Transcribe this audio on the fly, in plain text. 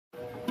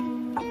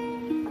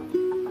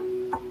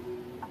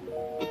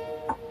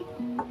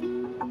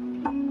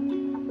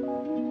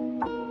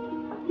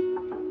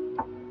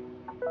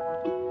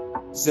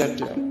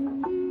Zebda.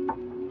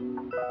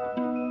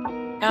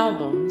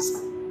 Albums: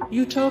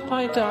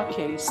 Utopie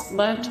d'Aques,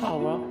 La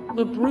Tawa,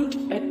 Le Brut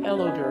et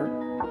l'Odeur,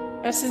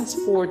 Essence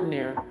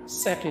Ordinaire,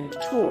 Second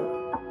Tour.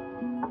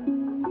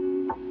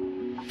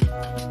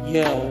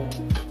 Yell.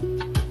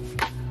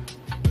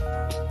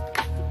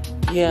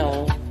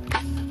 Yell.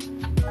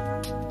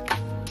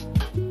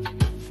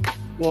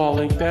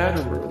 Wally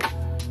Batteroo.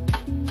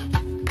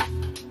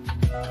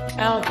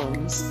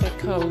 Albums: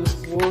 Echoes,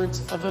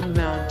 Words of a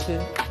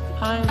Mountain,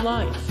 High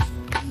Life.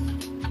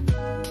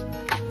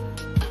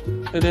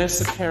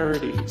 Vanessa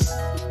Parodies.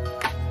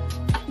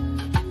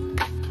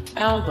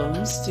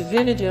 Albums: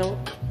 Divinidil,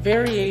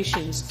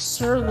 Variations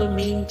sur le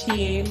même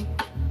thème.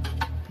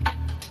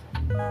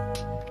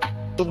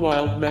 The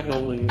Wild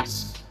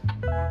Magnolias.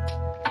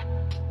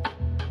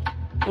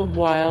 The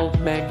Wild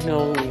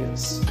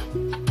Magnolias.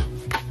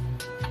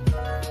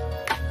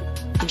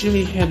 The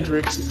Jimi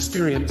Hendrix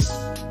Experience.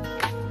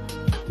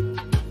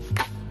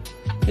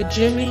 The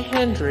Jimi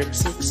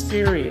Hendrix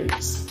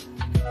Experience.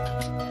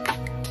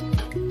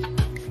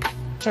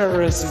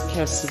 Teresa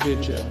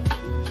Casavija.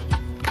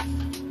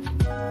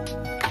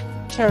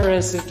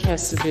 Teresa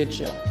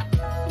Casavija.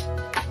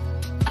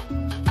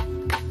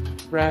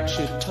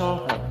 Rachid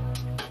Taha.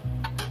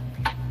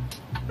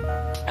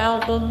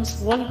 Albums: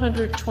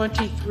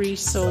 123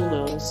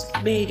 solos,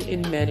 made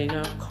in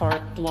Medina,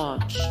 carte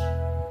blanche.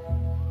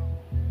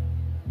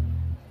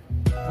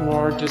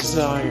 More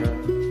Desire.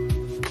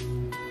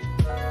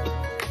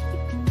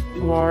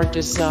 More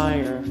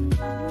Desire.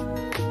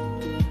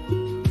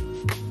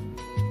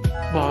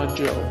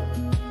 Majo.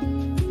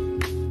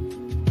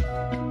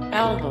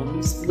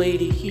 Albums: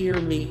 Lady Hear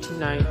Me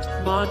Tonight,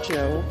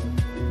 Majo,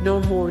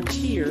 No More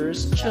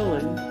Tears,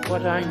 Chillin',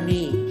 What I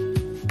Mean.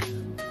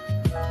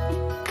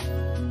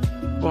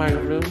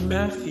 Myra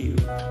Matthew.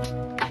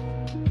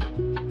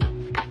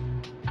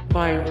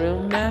 Myra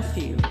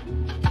Matthew.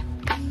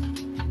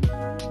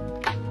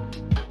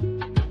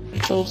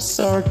 Mitchell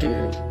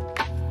Sardou.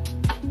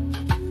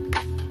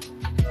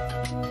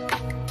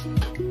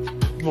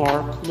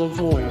 Mark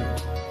Lavoine.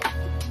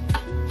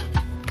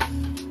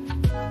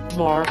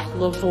 Mark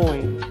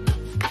Lavoine.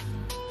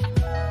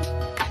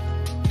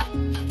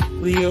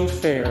 Leo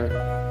Fair.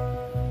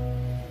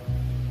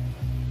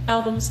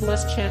 Albums: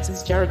 Les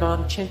Chances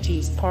d'Aragon,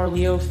 Chanties par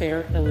Leo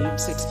Fair, Elite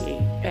 68,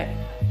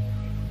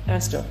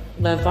 Asta,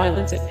 La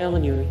Violence et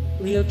l'Ennui,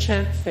 Leo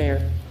Chant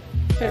Fair,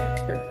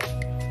 Fair.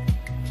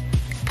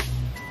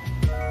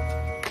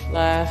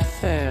 La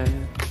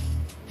Femme.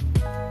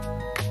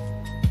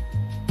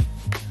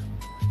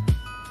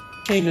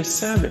 Kana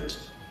Samet.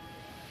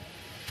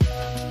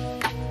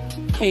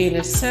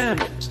 Kana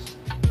Samet.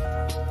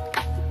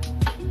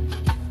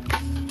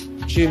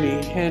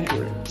 Jimi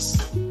Hendrix.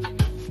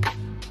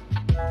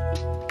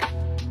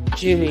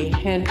 Jimi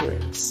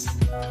Hendrix.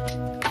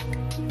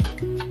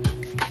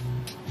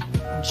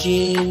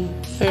 Jean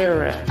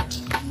Ferret.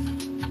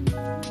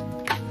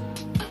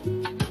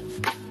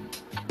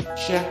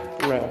 Jack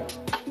Brel.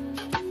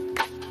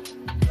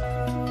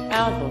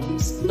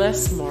 Albums: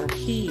 Les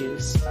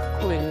Marquis,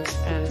 Quins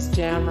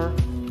Amsterdam,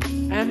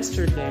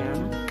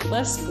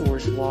 Les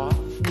Bourgeois,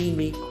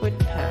 Mimi Quit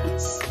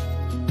Pass.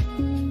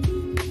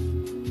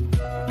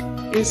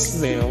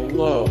 Ismail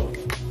Lowe.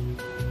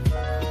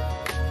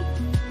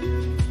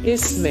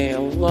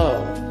 Ismail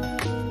Lowe.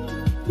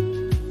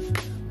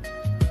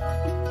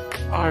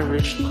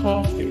 Irish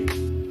Coffee.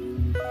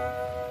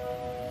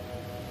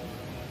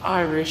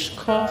 Irish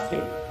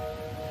Coffee.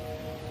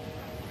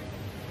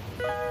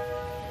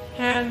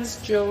 Hans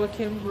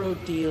Joachim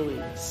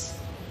Rodelius.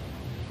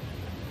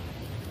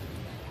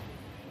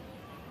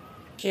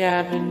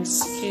 Gavin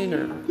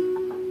Skinner.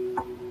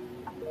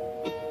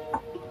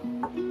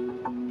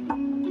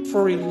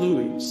 Furry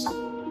Louise.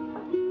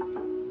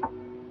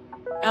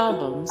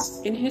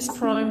 Albums: In His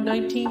Prime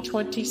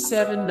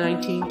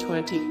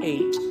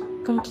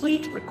 1927-1928,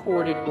 complete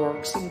recorded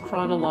works in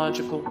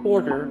chronological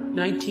order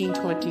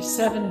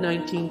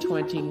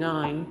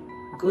 1927-1929,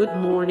 Good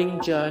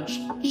Morning Judge,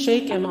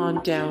 Shake 'Em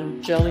On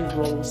Down, Jelly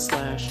Roll /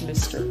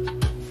 Mr.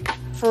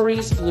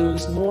 Furry's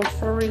Blues, More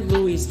Furry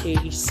Louise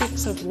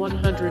 86 of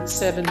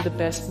 107, The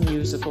Best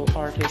Musical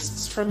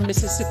Artists from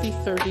Mississippi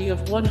 30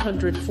 of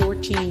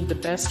 114, The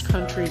Best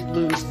Country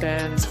Blues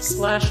Bands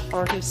 /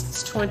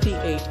 Artists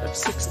 28 of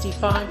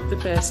 65, The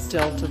Best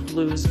Delta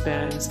Blues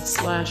Bands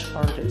 /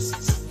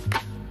 Artists.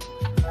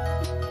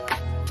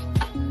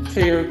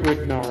 Fair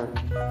Grignard.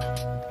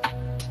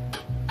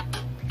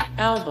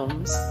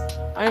 Albums: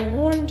 I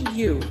Warned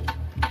You,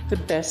 The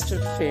Best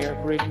of Fair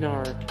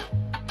Grignard.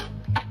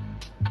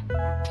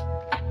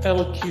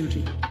 Ella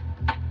Cutie.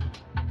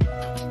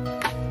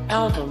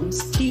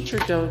 Albums: Teacher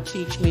Don't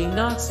Teach Me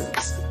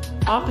Nonsense,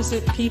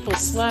 Opposite People /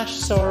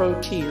 Sorrow,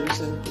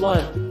 Tears and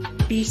Blood,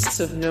 Beasts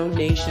of No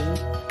Nation,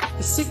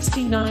 The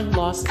 69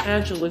 Los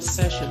Angeles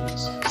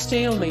Sessions,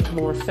 Stalemate,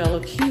 More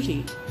Fela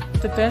Kuti,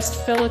 the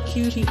best Fela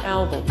Kuti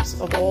albums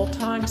of all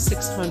time,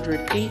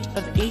 608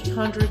 of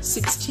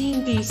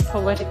 816. These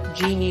poetic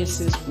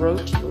geniuses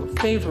wrote your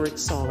favorite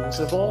songs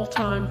of all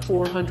time,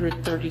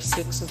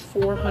 436 of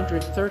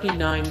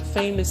 439.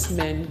 Famous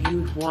men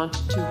you'd want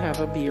to have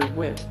a beer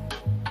with.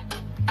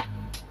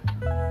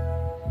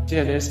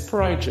 Dennis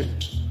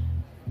Prijent.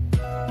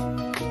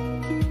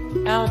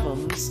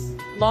 Albums: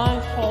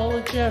 Live Hall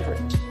of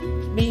Everett,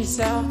 Me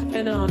Zouk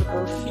en aan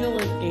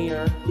Erfulen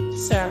Air,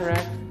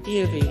 Sarak,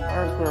 Ivy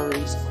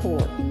Arguris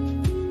Core.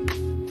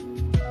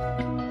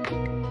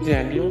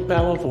 Daniel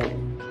Balavoine.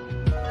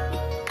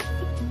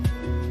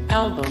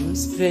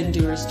 Albums: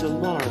 Vendeurs de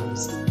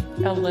Larmes,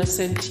 Les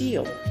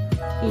Entiles,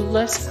 ou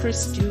Les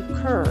Cris du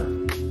Coeur,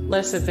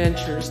 Les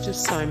Adventures de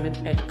Simon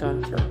et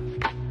Gunther.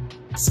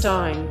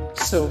 Stein,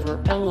 Sauveur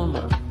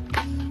Eloma.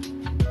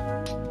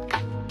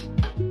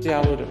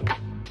 Dalida.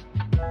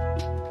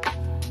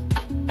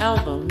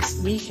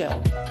 Albums: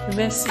 Michel,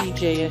 Messi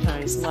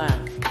Jaitais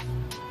Laugh,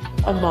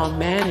 Amon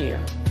Manier,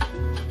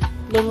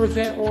 Le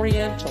Rêve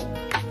Oriental,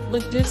 Le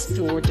Disque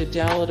d'Or de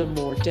Dalida,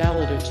 more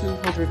Dalida,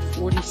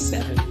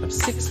 247 of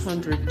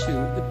 602.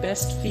 The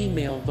best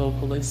female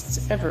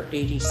vocalists ever,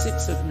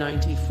 86 of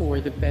 94.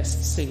 The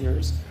best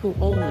singers who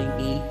only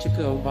need to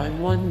go by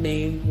one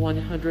name,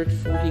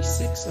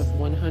 146 of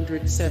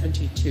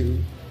 172.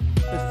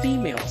 The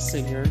female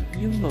singer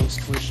you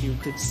most wish you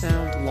could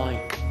sound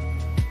like.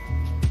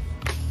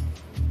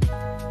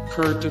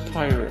 Kurt the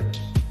Pirate.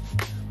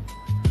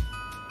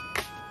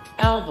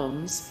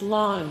 Albums: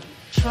 Blonde,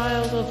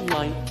 Child of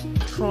Light,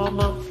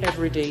 Trauma,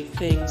 Everyday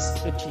Things,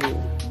 Adieu.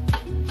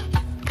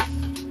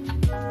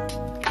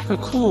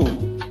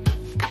 Cocoon.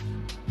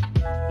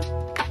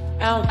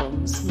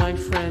 Albums: My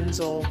Friends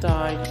All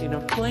Died in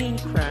a Plane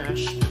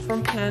Crash,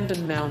 From Panda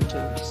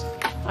Mountains,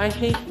 I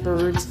Hate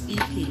Birds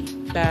EP,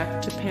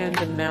 Back to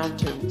Panda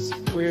Mountains,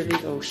 Where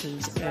the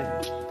Oceans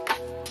End.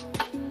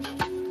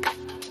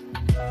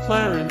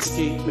 Clarence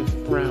Gatemouth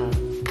Brown.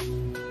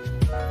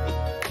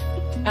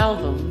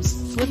 Albums: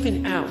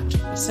 Flippin' Out,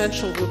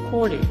 Essential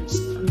Recordings,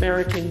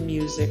 American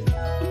Music,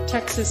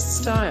 Texas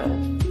Style.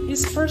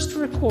 His first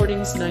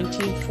recordings,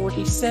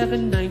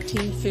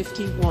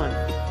 1947-1951.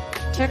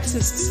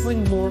 Texas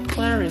Swing, more.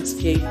 Clarence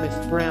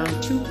Gatemouth Brown,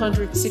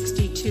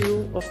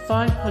 262 of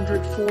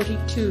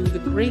 542. The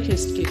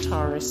greatest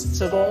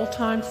guitarists of all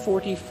time,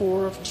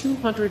 44 of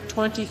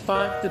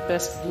 225. The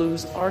best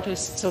blues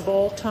artists of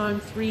all time,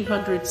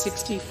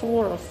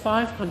 364 of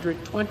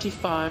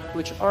 525.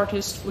 Which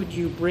artist would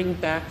you bring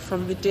back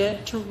from the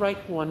dead to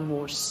write one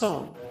more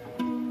song?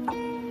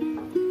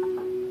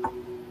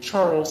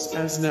 Charles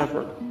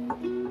Aznavour.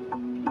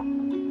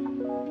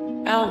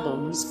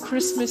 Albums: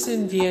 Christmas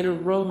in Vienna,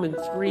 Roman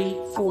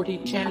 340,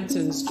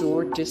 Janssens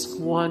Door, Disc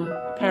 1,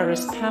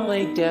 Paris,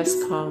 Palais des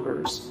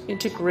Congrès,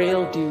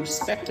 Intégrale du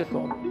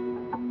Spectacle.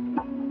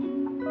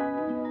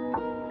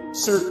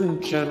 Certain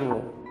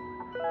General.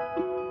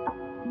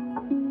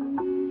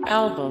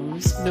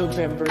 Albums: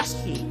 November's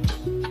Heat.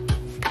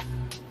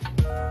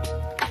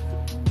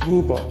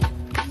 Booba.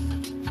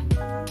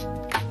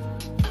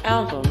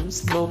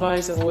 Albums: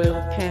 Mauvaise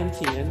Oil,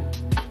 Pantheon,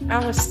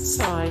 Alice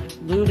Side,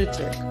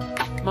 Lunatic,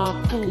 Ma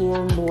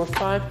Couleur, more.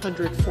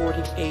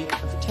 548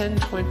 of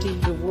 1020.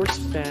 The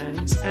worst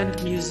bands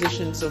and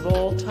musicians of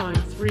all time,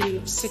 3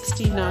 of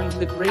 69.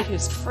 The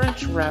greatest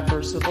French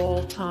rappers of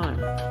all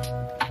time.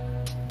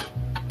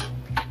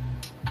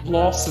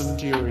 Blossom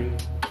Dearie.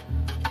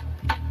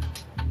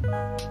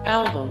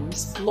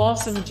 Albums: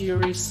 Blossom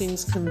Dearie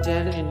sings Come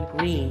Den in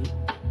Green,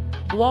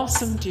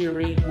 Blossom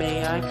Dearie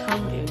May I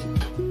Come In,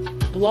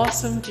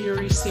 Blossom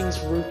Dearie sings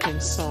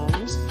Rookin'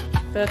 songs,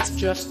 That's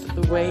Just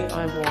the Way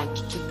I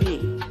Want to Be.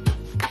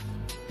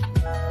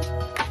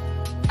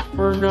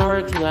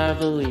 Bernard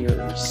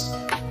Lavaliers.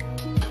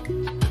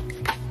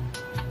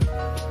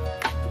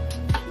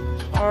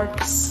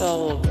 Art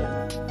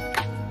Sullivan.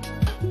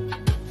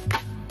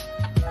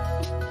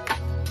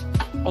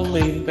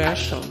 Alain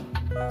Basham.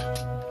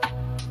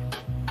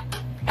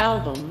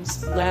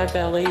 Albums: La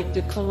Ballade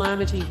de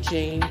Calamity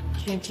Jane,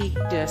 Cantique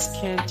des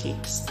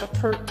Cantiques, A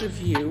Perte de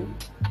Vue,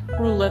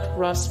 Roulette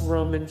Russe,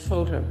 Roman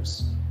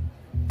Photos.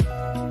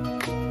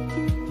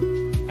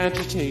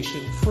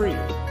 Agitation Free.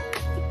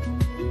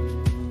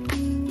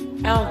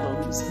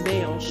 Albums: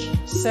 Mailch,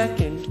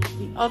 Second,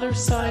 The Other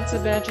Sides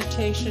of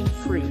Agitation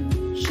Free,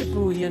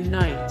 Shibuya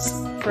Nights,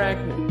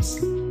 Fragments.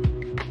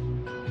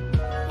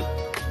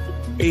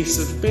 Ace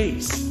of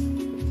Base.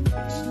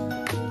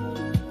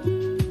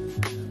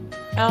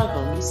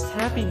 Albums: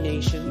 Happy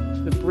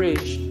Nation, The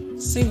Bridge,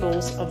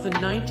 Singles of the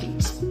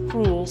 90s,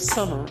 Cruel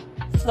Summer,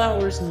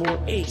 Flowers, more.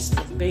 Ace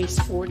of Base,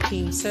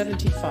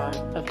 1475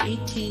 of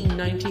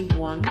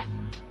 1891.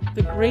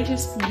 The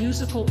greatest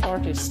musical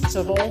artists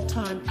of all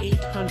time,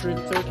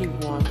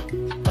 831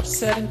 of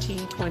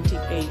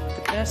 1728.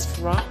 The best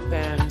rock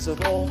bands of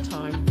all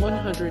time,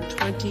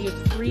 120 of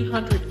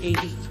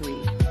 383.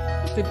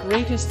 The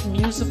greatest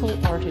musical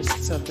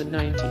artists of the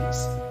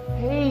 90s,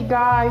 Hey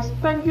guys,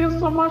 thank you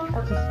so much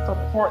for the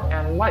support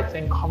and likes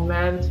and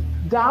comments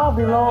down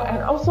below,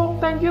 and also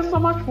thank you so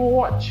much for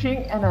watching,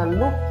 and I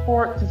look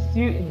forward to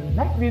see you in the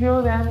next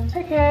video. Then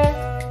take care,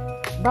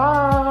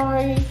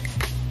 bye.